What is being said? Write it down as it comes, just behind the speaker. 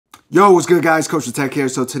Yo, what's good guys? KosherTech here.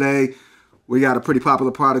 So today we got a pretty popular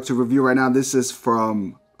product to review right now. This is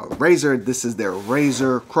from Razer. This is their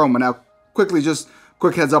Razer Chroma. Now, just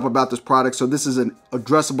quick heads up about this product. So this is an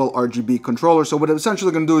addressable RGB controller. So what it's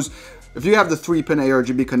essentially going to do is, if you have the 3-pin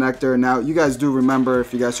aRGB connector, now you guys do remember,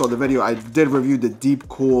 if you guys saw the video, I did review the Deep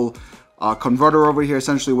Cool converter over here.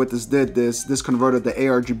 Essentially what this did, this converted the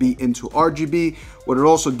aRGB into RGB. What it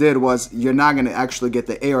also did was, you're not going to actually get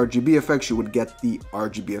the aRGB effects, you would get the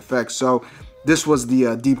RGB effects. So this was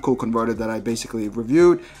the Deep Cool converter that I basically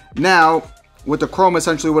reviewed. Now with the Chroma,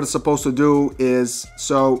 essentially what it's supposed to do is,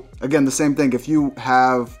 so again, the same thing. If you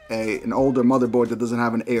have an older motherboard that doesn't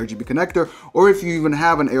have an aRGB connector, or if you even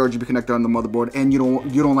have an aRGB connector on the motherboard and you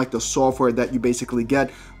don't like the software that you basically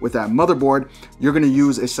get with that motherboard, you're going to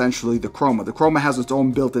use essentially the Chroma. The Chroma has its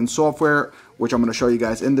own built-in software, which I'm going to show you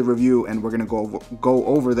guys in the review, and we're going to go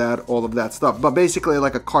over that, all of that stuff. But basically,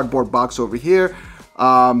 like a cardboard box over here.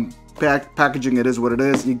 Packaging, it is what it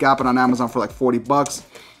is. You got it on Amazon for like 40 bucks.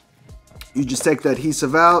 You just take the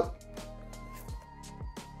adhesive out.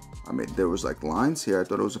 I mean, there was like lines here. I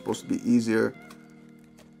thought it was supposed to be easier.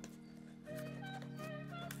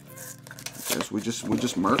 Yes, we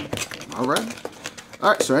just merge. All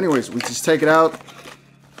right. So anyways, we just take it out.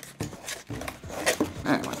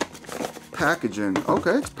 Anyway, packaging.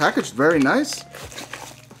 Okay, it's packaged very nice.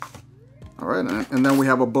 All right, and then we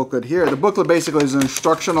have a booklet here. The booklet basically is an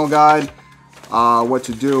instructional guide. What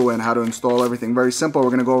to do and how to install everything. Very simple. We're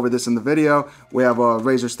going to go over this in the video. We have a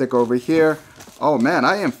Razer sticker over here. Oh man,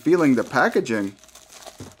 I am feeling the packaging.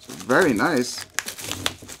 It's very nice.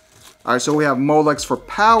 Alright, so we have Molex for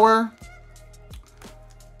power.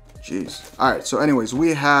 Jeez. Alright, so anyways,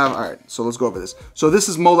 we have, alright, so let's go over this. So this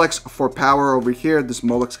is Molex for power over here. This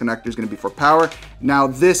Molex connector is going to be for power. Now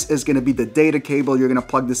this is going to be the data cable. You're going to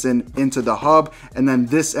plug this into the hub, and then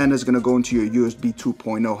this end is going to go into your USB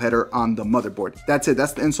 2.0 header on the motherboard. That's it.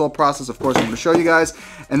 That's the install process. Of course, I'm going to show you guys.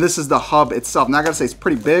 And this is the hub itself. Now I got to say, it's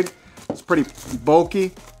pretty big. It's pretty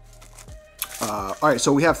bulky. Alright,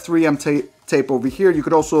 so we have 3M tape over here. You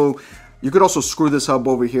could also screw this hub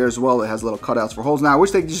over here as well. It has little cutouts for holes. Now, I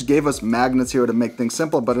wish they just gave us magnets here to make things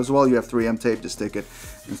simple, but as well, you have 3M tape to stick it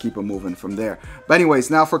and keep it moving from there. But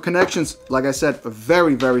anyways, now for connections, like I said,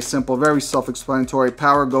 very, very simple, very self-explanatory.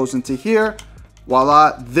 Power goes into here.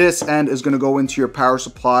 Voila, this end is going to go into your power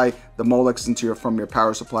supply. The Molex from your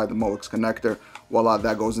power supply, the Molex connector. Voila,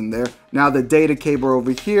 that goes in there. Now the data cable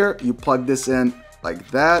over here, you plug this in like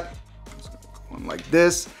that. It's going to go in like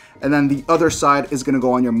this. And then the other side is going to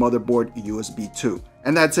go on your motherboard USB 2.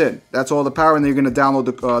 And that's it. That's all the power. And then you're going to download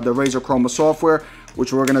the Razer Chroma software,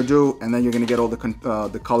 which we're going to do. And then you're going to get all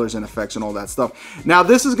the colors and effects and all that stuff. Now,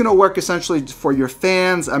 this is going to work essentially for your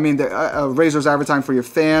fans. I mean, Razer's advertising for your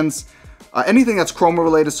fans. Anything that's Chroma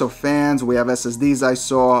related, so fans. We have SSDs I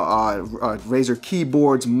saw, Razer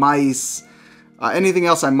keyboards, mice. Anything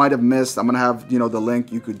else I might have missed, I'm going to have, the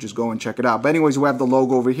link. You could just go and check it out. But anyways, we have the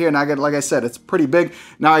logo over here. And like I said, it's pretty big.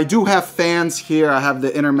 Now, I do have fans here. I have the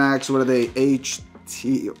Intermax. What are they?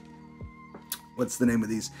 HT. What's the name of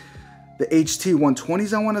these? The HT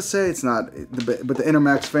 120s, I want to say. It's not, but the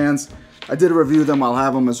Intermax fans. I did review them. I'll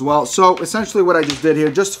have them as well. So, essentially what I just did here,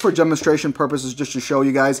 just for demonstration purposes, just to show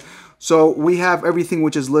you guys. So, we have everything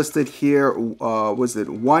which is listed here. Was it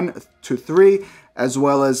 1 to 3? As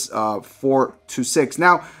well as 4 to 6.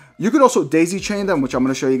 Now, you could also daisy chain them, which I'm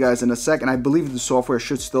going to show you guys in a second. I believe the software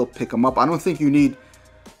should still pick them up. I don't think you need,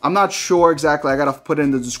 I'm not sure exactly. I got to put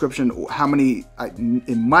in the description how many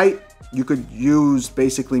it might. You could use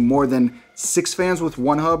basically more than 6 fans with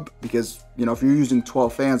one hub, because, if you're using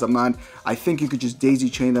 12 fans, I think you could just daisy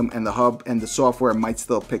chain them, and the hub and the software might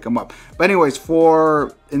still pick them up. But anyways,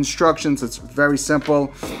 for instructions, it's very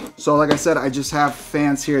simple. So like I said, I just have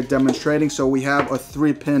fans here demonstrating. So we have a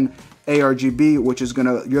 3-pin aRGB, which is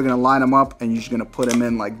you're gonna line them up, and you're just gonna put them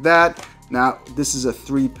in like that. Now, this is a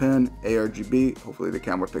 3-pin aRGB. Hopefully the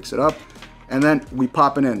camera picks it up. And then we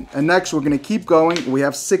pop it in. And next, we're going to keep going. We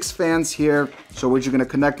have 6 fans here. So we're just going to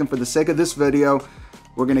connect them for the sake of this video.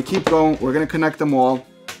 We're going to keep going. We're going to connect them all.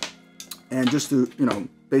 And just to,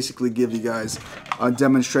 basically give you guys a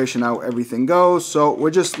demonstration how everything goes. So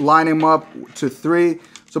we're just lining them up to 3.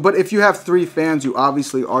 So, but if you have 3 fans, you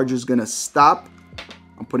obviously are just going to stop.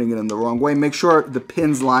 I'm putting it in the wrong way. Make sure the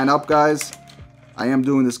pins line up, guys. I am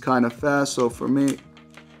doing this kind of fast. So for me,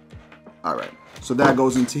 all right. So that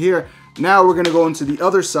goes into here. Now we're going to go into the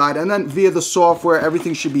other side, and then via the software,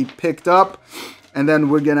 everything should be picked up. And then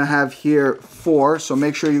we're going to have here 4. So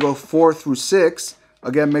make sure you go 4 through 6.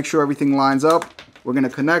 Again, make sure everything lines up. We're going to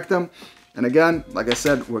connect them. And again, like I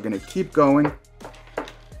said, we're going to keep going.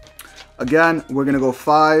 Again, we're going to go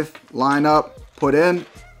 5, line up, put in.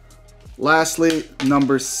 Lastly,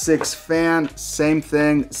 number 6 fan, same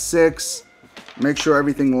thing, 6. Make sure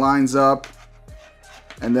everything lines up,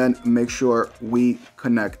 and then make sure we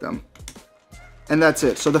connect them. And that's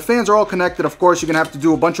it. So the fans are all connected. Of course, you're gonna have to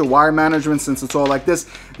do a bunch of wire management since it's all like this.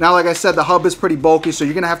 Now, like I said, the hub is pretty bulky, so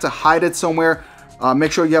you're gonna have to hide it somewhere.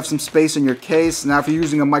 Make sure you have some space in your case. Now, if you're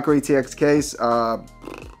using a micro ATX case,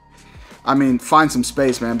 I mean, find some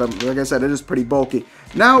space, man. But like I said, it is pretty bulky.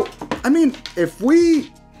 Now, I mean,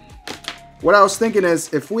 what I was thinking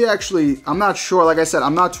is, if we actually, I'm not sure, like I said,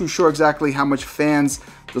 I'm not too sure exactly how much fans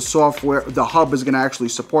the software, the hub is going to actually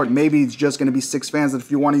support. Maybe it's just going to be 6 fans. And if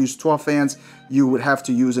you want to use 12 fans, you would have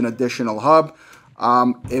to use an additional hub.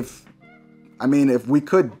 If we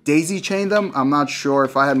could daisy chain them, I'm not sure.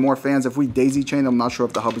 If I had more fans, if we daisy chain them, I'm not sure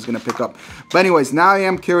if the hub is going to pick up. But anyways, now I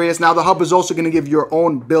am curious. Now the hub is also going to give your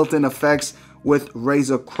own built-in effects with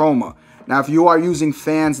Razer Chroma. Now, if you are using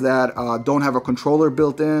fans that don't have a controller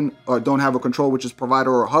built in, or don't have a control which is provided,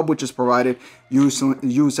 or a hub which is provided, you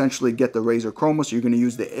essentially get the Razer Chroma. So you're going to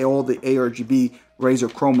use all the aRGB Razer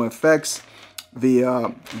Chroma effects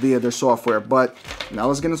via their software. But now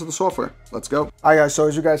let's get into the software. Let's go. All right, guys. So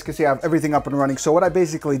as you guys can see, I have everything up and running. So what I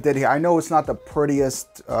basically did here, I know it's not the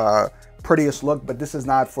prettiest look, but this is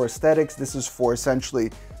not for aesthetics. This is for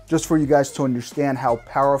essentially just for you guys to understand how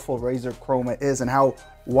powerful Razer Chroma is and how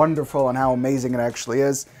wonderful and how amazing it actually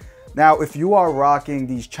is. Now, if you are rocking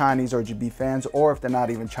these Chinese RGB fans, or if they're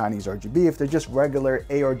not even Chinese RGB, if they're just regular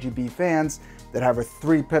aRGB fans that have a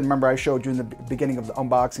 3-pin, remember I showed you in the beginning of the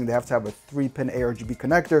unboxing, they have to have a 3-pin aRGB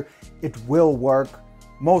connector, it will work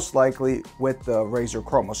most likely with the Razer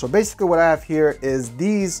Chroma. So basically what I have here is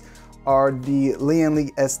these are the Lian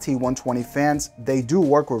ST120 fans. They do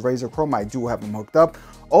work with Razer Chroma. I do have them hooked up.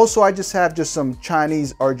 Also, I just have some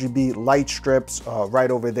Chinese RGB light strips right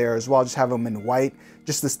over there as well. Just have them in white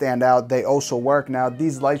just to stand out. They also work. Now,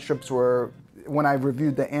 these light strips were, when I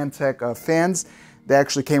reviewed the Antec fans, they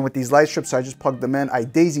actually came with these light strips, so I just plugged them in. I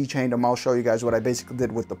daisy chained them. I'll show you guys what I basically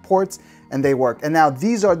did with the ports, and they work. And now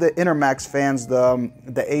these are the Intermax fans, the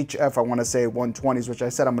HF, I want to say 120s, which I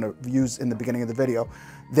said I'm going to use in the beginning of the video.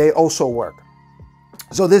 They also work.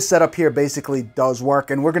 So this setup here basically does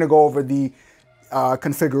work, and we're going to go over the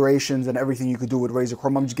configurations and everything you could do with Razer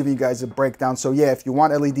Chroma. I'm just giving you guys a breakdown. So yeah, if you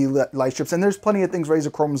want LED light strips, and there's plenty of things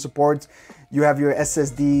Razer Chroma supports. You have your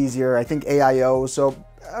SSDs, your, I think, AIO. So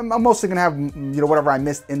I'm mostly gonna have, whatever I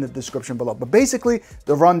missed in the description below. But basically,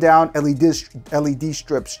 the rundown: LED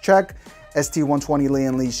strips, check. ST120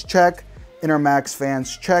 Lian leads, check. Intermax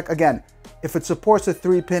fans, check. Again, if it supports a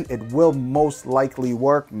 3-pin, it will most likely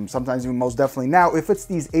work, sometimes even most definitely. Now, if it's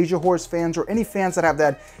these Asia Horse fans or any fans that have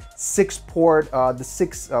that 6-port,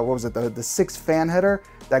 the 6 fan header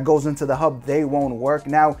that goes into the hub, they won't work.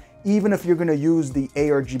 Now, even if you're gonna use the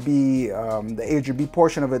aRGB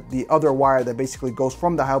portion of it, the other wire that basically goes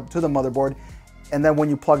from the hub to the motherboard, and then when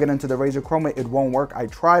you plug it into the Razer Chroma, it won't work. I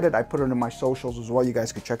tried it, I put it in my socials as well. You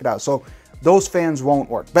guys can check it out. So those fans won't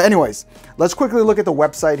work. But anyways, let's quickly look at the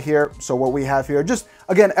website here. So what we have here, just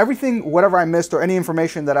again, everything, whatever I missed or any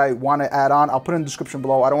information that I want to add on, I'll put in the description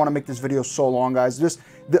below. I don't want to make this video so long, guys. Just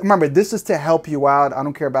remember, this is to help you out. I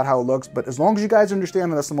don't care about how it looks, but as long as you guys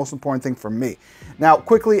understand, that's the most important thing for me. Now,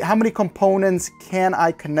 quickly, how many components can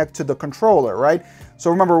I connect to the controller, right? So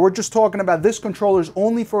remember, we're just talking about this controller is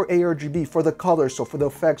only for aRGB, for the colors, so for the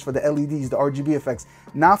effects, for the LEDs, the RGB effects,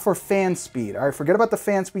 not for fan speed. All right, forget about the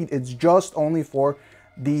fan speed. It's just only for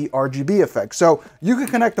the RGB effects. So you can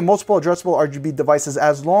connect the multiple addressable RGB devices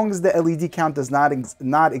as long as the LED count does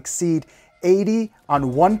not exceed 80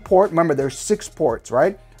 on one port. Remember, there's 6 ports,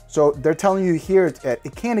 right? So they're telling you here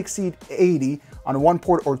it can't exceed 80 on one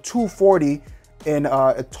port or 240 in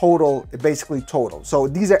a total, basically total. So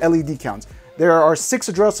these are LED counts. There are 6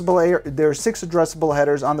 addressable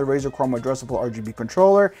headers on the Razer Chroma addressable RGB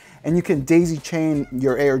controller, and you can daisy chain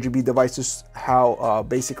your aRGB devices how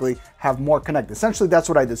basically have more connected. Essentially, that's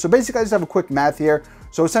what I did. So basically, I just have a quick math here.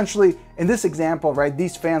 So essentially, in this example, right,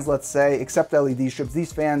 these fans, let's say, except LED strips,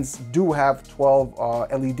 these fans do have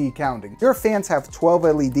 12 LED counting. Your fans have 12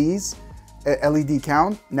 LEDs, LED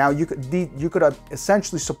count. Now you could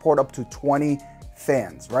essentially support up to 20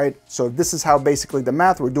 fans, right? So this is how basically the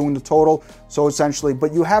math, we're doing the total. So essentially,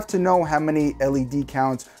 but you have to know how many LED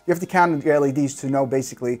counts, you have to count your LEDs to know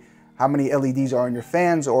basically how many LEDs are in your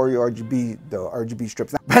fans or your the RGB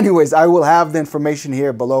strips. But anyways, I will have the information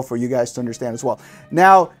here below for you guys to understand as well.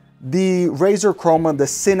 Now, the Razer Chroma, the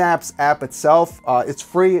Synapse app itself, it's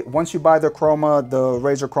free. Once you buy the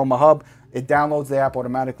Razer Chroma hub, it downloads the app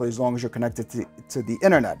automatically as long as you're connected to the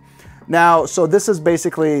internet. Now, so this is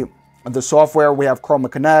basically the software. We have Chroma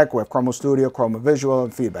Connect, we have Chroma Studio, Chroma Visual,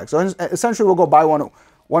 and Feedback. So essentially, we'll go buy one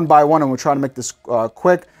one by one, and we'll try to make this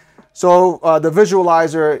quick. So the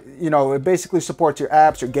visualizer, you know, it basically supports your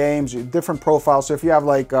apps, your games, your different profiles. So if you have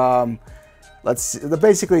like, let's see,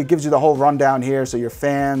 basically it gives you the whole rundown here. So your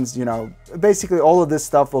fans, you know, basically all of this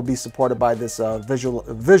stuff will be supported by this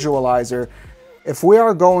visualizer. If we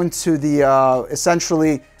are going to the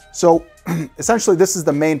essentially this is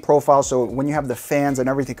the main profile. So when you have the fans and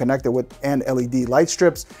everything connected with and LED light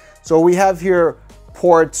strips. So we have here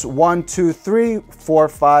ports 1, 2, 3, 4,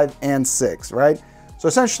 5, and 6, right? So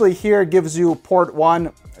essentially here it gives you port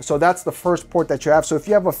 1. So that's the first port that you have. So if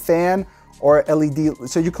you have a fan or LED,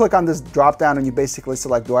 so you click on this drop down and you basically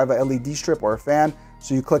select, do I have a LED strip or a fan?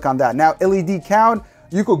 So you click on that. Now LED count,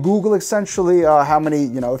 you could Google essentially how many,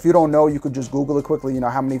 you know, if you don't know, you could just Google it quickly, you know,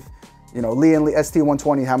 how many, you know, Lee and Lee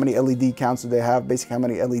ST120, how many LED counts do they have? Basically, how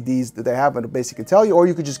many LEDs do they have? It'll basically tell you, or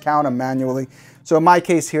you could just count them manually. So in my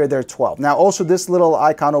case here, they're 12. Now, also this little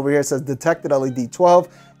icon over here says detected LED 12.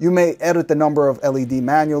 You may edit the number of LED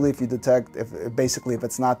manually if you detect, if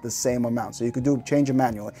it's not the same amount. So you could change it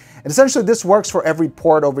manually. And essentially this works for every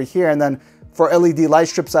port over here. And then for LED light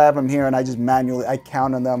strips, I have them here and I just manually, I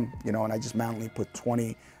count on them, you know, and I just manually put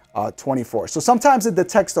 24. So sometimes it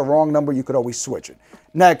detects the wrong number. You could always switch it.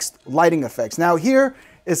 Next, lighting effects. Now here,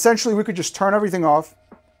 essentially we could just turn everything off.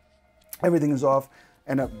 Everything is off.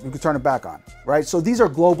 And we could turn it back on, right? So these are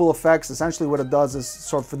global effects. Essentially what it does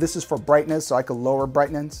is, this is for brightness, so I could lower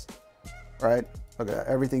brightness, right? Okay,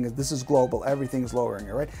 everything is, this is global, everything is lowering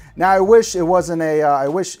it, right? Now I wish it wasn't I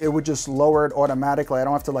wish it would just lower it automatically. I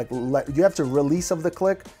don't have to like, you have to release of the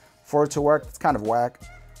click for it to work. It's kind of whack,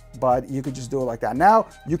 but you could just do it like that. Now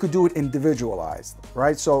you could do it individualized,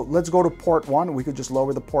 right? So let's go to port 1. We could just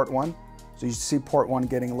lower the port 1. So you see port 1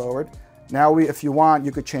 getting lowered. Now, if you want,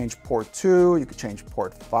 you could change port 2, you could change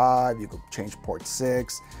port 5, you could change port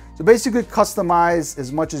 6. So basically customize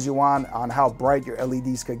as much as you want on how bright your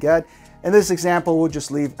LEDs could get. In this example, we'll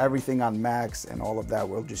just leave everything on max and all of that,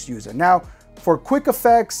 we'll just use it. Now, for quick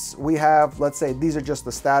effects, we have, let's say these are just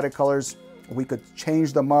the static colors. We could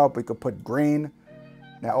change them up, we could put green.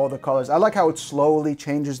 Now all the colors, I like how it slowly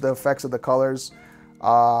changes the effects of the colors.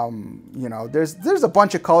 You know, there's a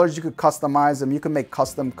bunch of colors. You could customize them. You can make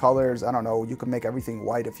custom colors. I don't know. You can make everything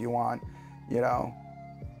white if you want, you know.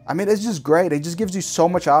 I mean, it's just great. It just gives you so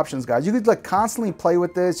much options, guys. You could like constantly play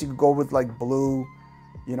with this. You could go with like blue,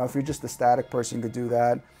 you know, if you're just a static person, you could do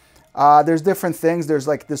that. There's different things. There's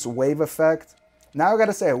like this wave effect. Now I got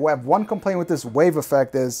to say, I have one complaint with this wave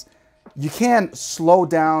effect is you can't slow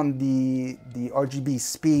down the RGB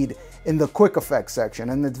speed in the quick effects section.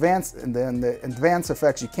 In the advanced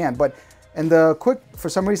effects you can, but in the quick, for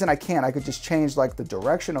some reason I can't. I could just change like the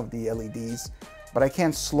direction of the LEDs, but I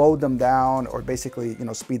can't slow them down or basically, you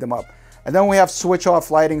know, speed them up. And then we have switch off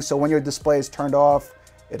lighting. So when your display is turned off,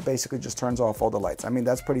 it basically just turns off all the lights. I mean,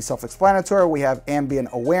 that's pretty self-explanatory. We have ambient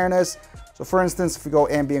awareness. So for instance, if we go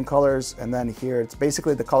ambient colors, and then here, it's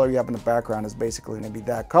basically the color you have in the background is basically gonna be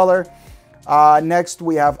that color. Next,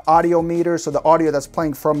 we have audio meter. So the audio that's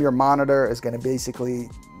playing from your monitor is gonna basically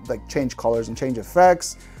like change colors and change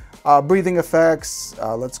effects. Breathing effects,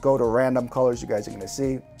 let's go to random colors. You guys are gonna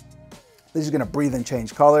see. This is gonna breathe and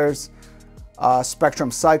change colors. Spectrum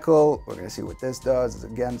cycle, we're gonna see what this does.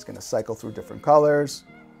 Again, it's gonna cycle through different colors.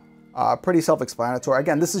 Pretty self-explanatory.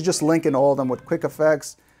 Again, this is just linking all of them with quick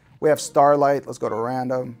effects. We have starlight. Let's go to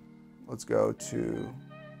random. Let's go to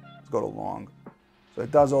long. So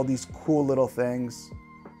it does all these cool little things.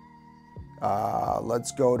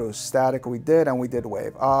 Let's go to static. We did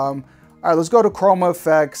wave. All right, let's go to Chroma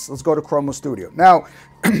effects. Let's go to Chroma Studio. Now,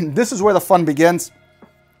 this is where the fun begins.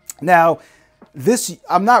 Now,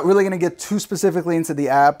 I'm not really going to get too specifically into the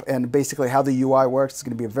app and basically how the UI works. It's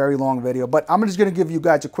going to be a very long video, but I'm just going to give you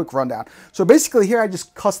guys a quick rundown. So basically here I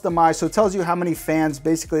just customize. So it tells you how many fans.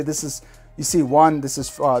 Basically this is, you see one, this is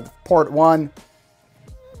port 1.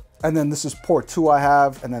 And then this is port 2 I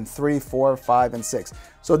have, and then 3, 4, 5, and 6.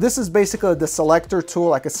 So this is basically the selector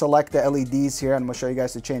tool. I could select the LEDs here, and I'm gonna show you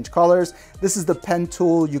guys to change colors. This is the pen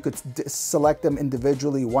tool. You could select them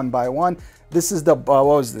individually one by one. This is the, what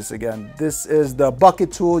was this again? This is the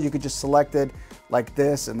bucket tool. You could just select it like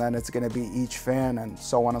this, and then it's gonna be each fan and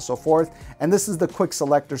so on and so forth. And this is the quick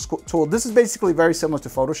selector tool. This is basically very similar to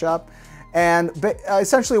Photoshop. And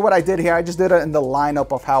essentially what I did here, I just did it in the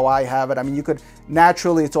lineup of how I have it. I mean, you could,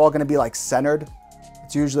 naturally, it's all gonna be like centered.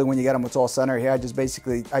 It's usually when you get them, it's all centered here.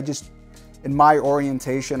 In my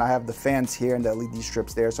orientation, I have the fans here and the LED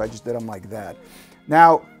strips there, so I just did them like that.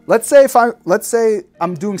 Now, let's say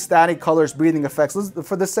I'm doing static colors, breathing effects.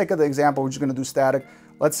 For the sake of the example, we're just gonna do static.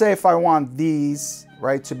 Let's say if I want these,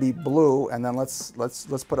 right, to be blue, and then let's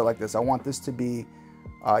put it like this. I want this to be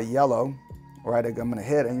yellow. All right, I'm gonna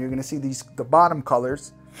hit, and you're gonna see the bottom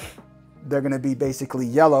colors, they're gonna be basically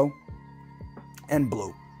yellow and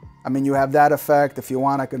blue. I mean, you have that effect. If you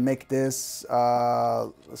want, I could make this,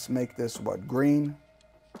 let's make this what, green?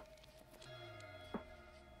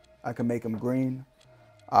 I can make them green.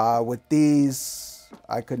 With these,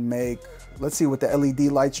 I could make, let's see, with the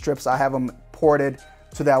LED light strips, I have them ported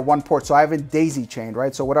to that one port. So I haven't daisy chained,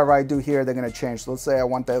 right? So whatever I do here, they're gonna change. So let's say I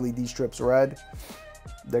want the LED strips red.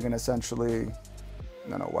 They're gonna essentially,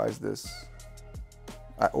 no, why is this?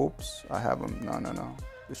 Oops, I have them, no.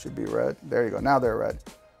 This should be red. There you go, now they're red.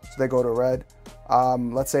 So they go to red.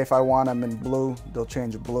 Let's say if I want them in blue, they'll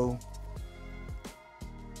change blue.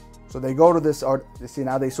 So they go to this, or you see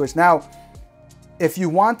now they switch. Now, if you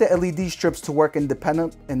want the LED strips to work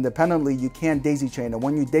independently, you can't daisy chain them.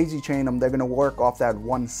 When you daisy chain them, they're gonna work off that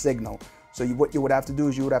one signal. So what you would have to do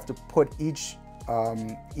is you would have to put each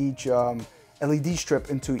LED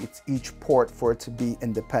strip into each port for it to be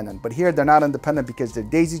independent. But here they're not independent because they're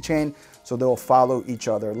daisy chained, so they'll follow each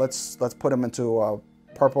other. Let's put them into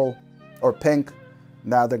purple or pink.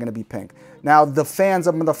 Now they're gonna be pink. Now the fans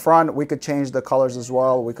up in the front, we could change the colors as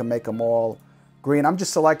well. We can make them all green. I'm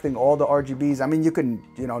just selecting all the RGBs. I mean, you can,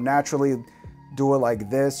 naturally do it like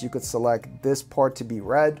this. You could select this part to be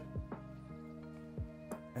red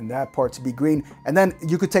and that part to be green. And then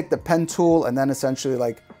you could take the pen tool and then essentially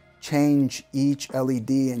like change each LED,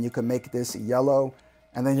 and you can make this yellow.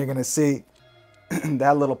 And then you're gonna see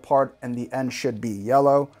that little part in the end should be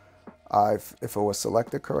yellow if it was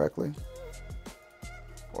selected correctly.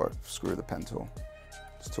 Or screw the pen tool,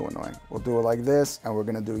 it's too annoying. We'll do it like this, and we're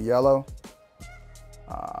gonna do yellow.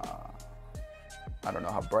 I don't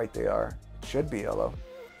know how bright they are. It should be yellow.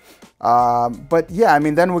 But yeah, I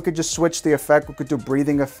mean, then we could just switch the effect. We could do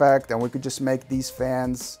breathing effect, and we could just make these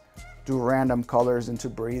fans do random colors into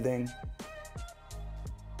breathing.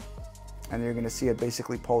 And you're gonna see it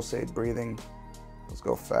basically pulsate breathing. Let's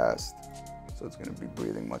go fast. So it's gonna be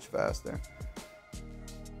breathing much faster.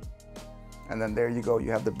 And then there you go,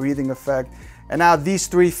 you have the breathing effect. And now these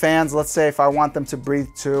three fans, let's say if I want them to breathe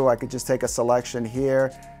too, I could just take a selection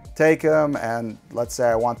here, take them, and let's say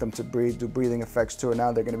I want them to do breathing effects too, and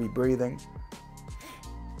now they're gonna be breathing.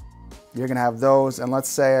 You're gonna have those, and let's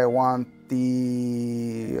say I want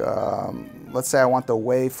the,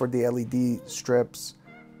 wave for the LED strips.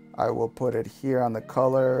 I will put it here on the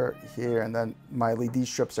color, here, and then my LED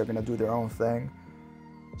strips are gonna do their own thing.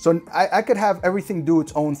 So I could have everything do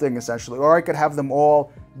its own thing essentially, or I could have them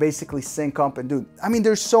all basically sync up and do, I mean,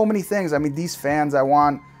 there's so many things. I mean, these fans I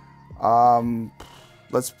want,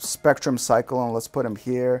 let's spectrum cycle, and let's put them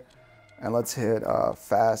here, and let's hit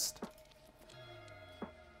fast.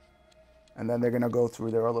 And then they're gonna go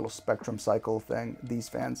through their little spectrum cycle thing, these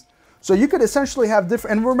fans. So you could essentially have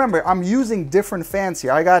different, and remember, I'm using different fans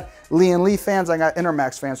here. I got Lee and Lee fans, I got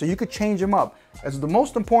Intermax fans, so you could change them up. As the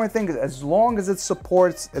most important thing is, as long as it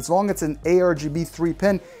supports, as long as it's an aRGB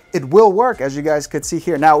 3-pin, it will work, as you guys could see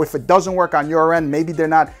here. Now, if it doesn't work on your end, maybe they're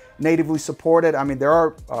not natively supported. I mean, there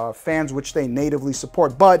are fans which they natively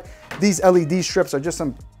support, but these LED strips are just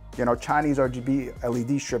some, Chinese RGB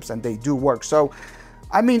LED strips, and they do work. So,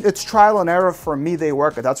 I mean, it's trial and error. For me, they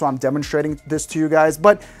work. That's why I'm demonstrating this to you guys.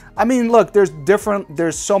 But I mean, look,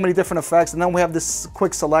 there's so many different effects. And then we have this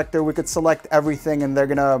quick selector. We could select everything, and they're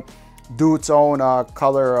gonna do its own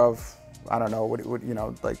color of, I don't know,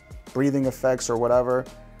 like breathing effects or whatever.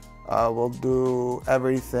 We'll do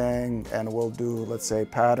everything, and we'll do, let's say,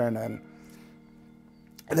 pattern, and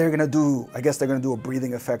they're gonna do, I guess they're gonna do a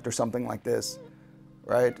breathing effect or something like this.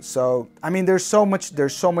 Right, so I mean, there's so much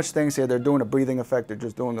things here. They're doing a breathing effect, they're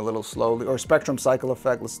just doing a little slowly, or spectrum cycle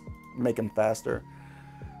effect. Let's make them faster.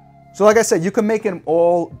 So like I said, you can make them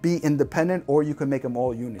all be independent, or you can make them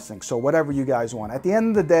all unison. So whatever you guys want. At the end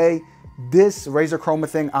of the day, this Razer Chroma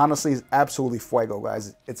thing honestly is absolutely fuego,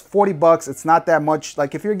 guys. It's 40 bucks. It's not that much.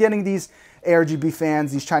 Like if you're getting these aRGB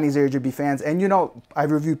fans, these Chinese aRGB fans, and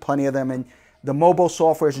I've reviewed plenty of them, and the mobile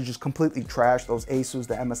softwares are just completely trash. Those Asus,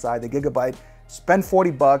 the MSI, the Gigabyte. Spend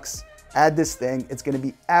 40 bucks, add this thing. It's gonna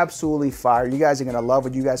be absolutely fire. You guys are gonna love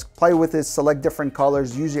it. You guys play with it, select different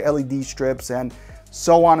colors, use your LED strips, and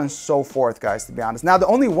so on and so forth, guys, to be honest. Now, the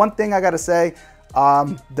only one thing I gotta say,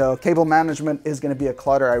 the cable management is gonna be a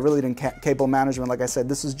clutter. I really didn't cable management. Like I said,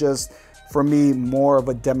 this is just, for me, more of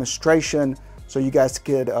a demonstration, so you guys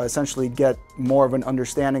could essentially get more of an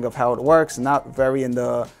understanding of how it works, not very in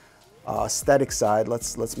the aesthetic side.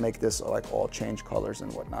 Let's make this like all change colors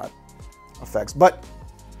and whatnot. Effects. But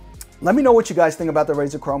let me know what you guys think about the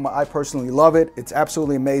Razer Chroma. I personally love it. It's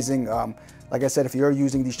absolutely amazing. Like I said, if you're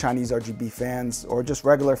using these Chinese RGB fans or just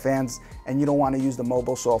regular fans and you don't want to use the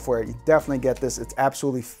mobile software, you definitely get this. It's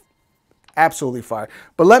absolutely Absolutely fire.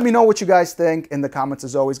 But let me know what you guys think in the comments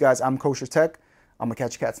as always, guys. I'm KosherTech. I'm going to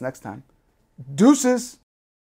catch you cats next time. Deuces.